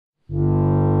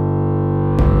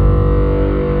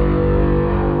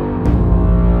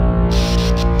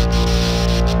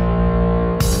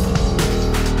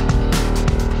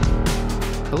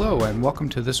welcome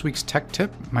to this week's Tech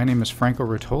Tip. My name is Franco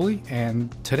Rotoli,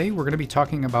 and today we're going to be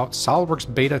talking about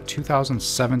SOLIDWORKS Beta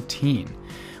 2017.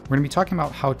 We're going to be talking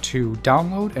about how to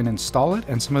download and install it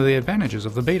and some of the advantages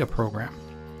of the beta program.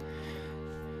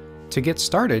 To get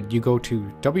started, you go to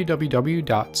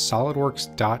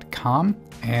www.solidworks.com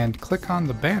and click on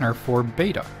the banner for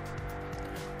beta.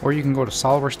 Or you can go to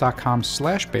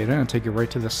solidworks.com/beta and it'll take you right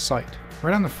to this site.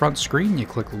 Right on the front screen, you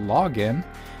click Login,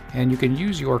 and you can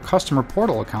use your customer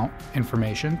portal account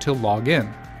information to log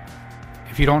in.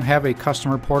 If you don't have a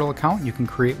customer portal account, you can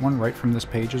create one right from this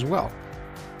page as well.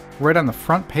 Right on the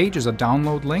front page is a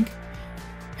download link,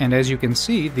 and as you can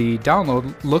see, the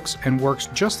download looks and works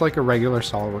just like a regular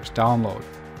SOLIDWORKS download.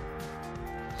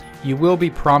 You will be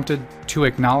prompted to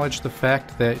acknowledge the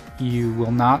fact that you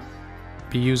will not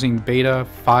be using beta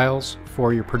files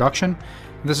for your production.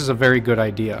 This is a very good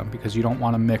idea because you don't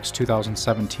want to mix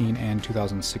 2017 and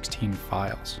 2016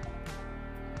 files.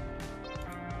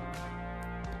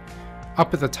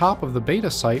 Up at the top of the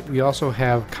beta site, we also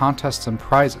have contests and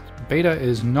prizes. Beta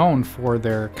is known for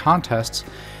their contests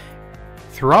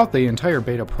throughout the entire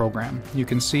beta program. You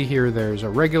can see here there's a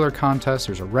regular contest,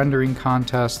 there's a rendering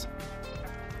contest.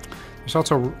 There's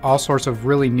also all sorts of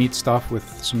really neat stuff with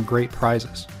some great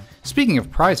prizes. Speaking of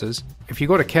prizes, if you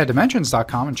go to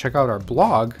CADimensions.com and check out our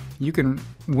blog, you can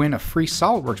win a free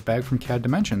SOLIDWORKS bag from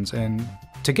CADimensions. And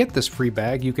to get this free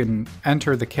bag, you can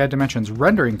enter the CADimensions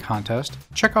rendering contest.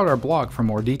 Check out our blog for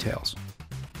more details.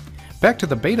 Back to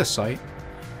the beta site,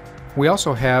 we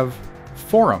also have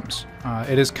forums.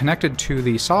 It is connected to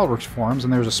the SOLIDWORKS forums,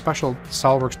 and there's a special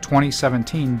SOLIDWORKS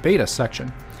 2017 beta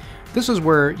section. This is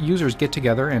where users get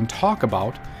together and talk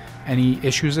about any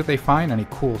issues that they find, any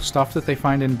cool stuff that they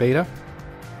find in beta.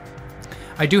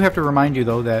 I do have to remind you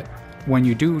though that when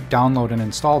you do download and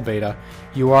install beta,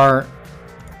 you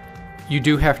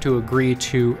do have to agree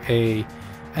to a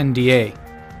NDA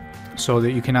so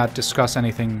that you cannot discuss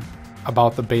anything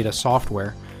about the beta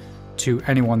software to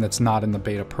anyone that's not in the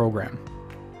beta program.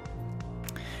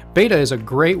 Beta is a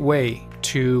great way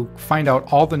to find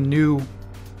out all the new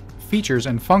features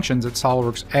and functions that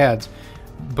SOLIDWORKS adds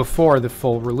before the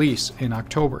full release in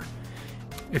October.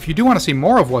 If you do want to see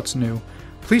more of what's new,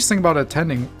 please think about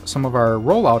attending some of our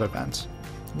rollout events.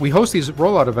 We host these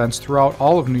rollout events throughout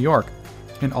all of New York,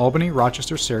 in Albany,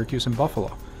 Rochester, Syracuse, and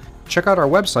Buffalo. Check out our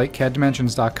website,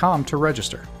 CADimensions.com, to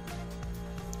register.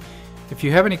 If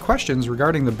you have any questions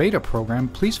regarding the beta program,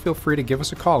 please feel free to give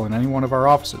us a call in any one of our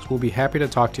offices. We'll be happy to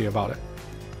talk to you about it.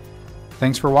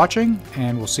 Thanks for watching,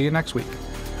 and we'll see you next week.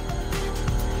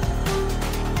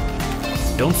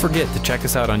 Don't forget to check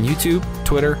us out on YouTube,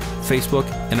 Twitter, Facebook,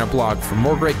 and our blog for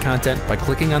more great content by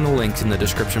clicking on the links in the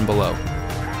description below.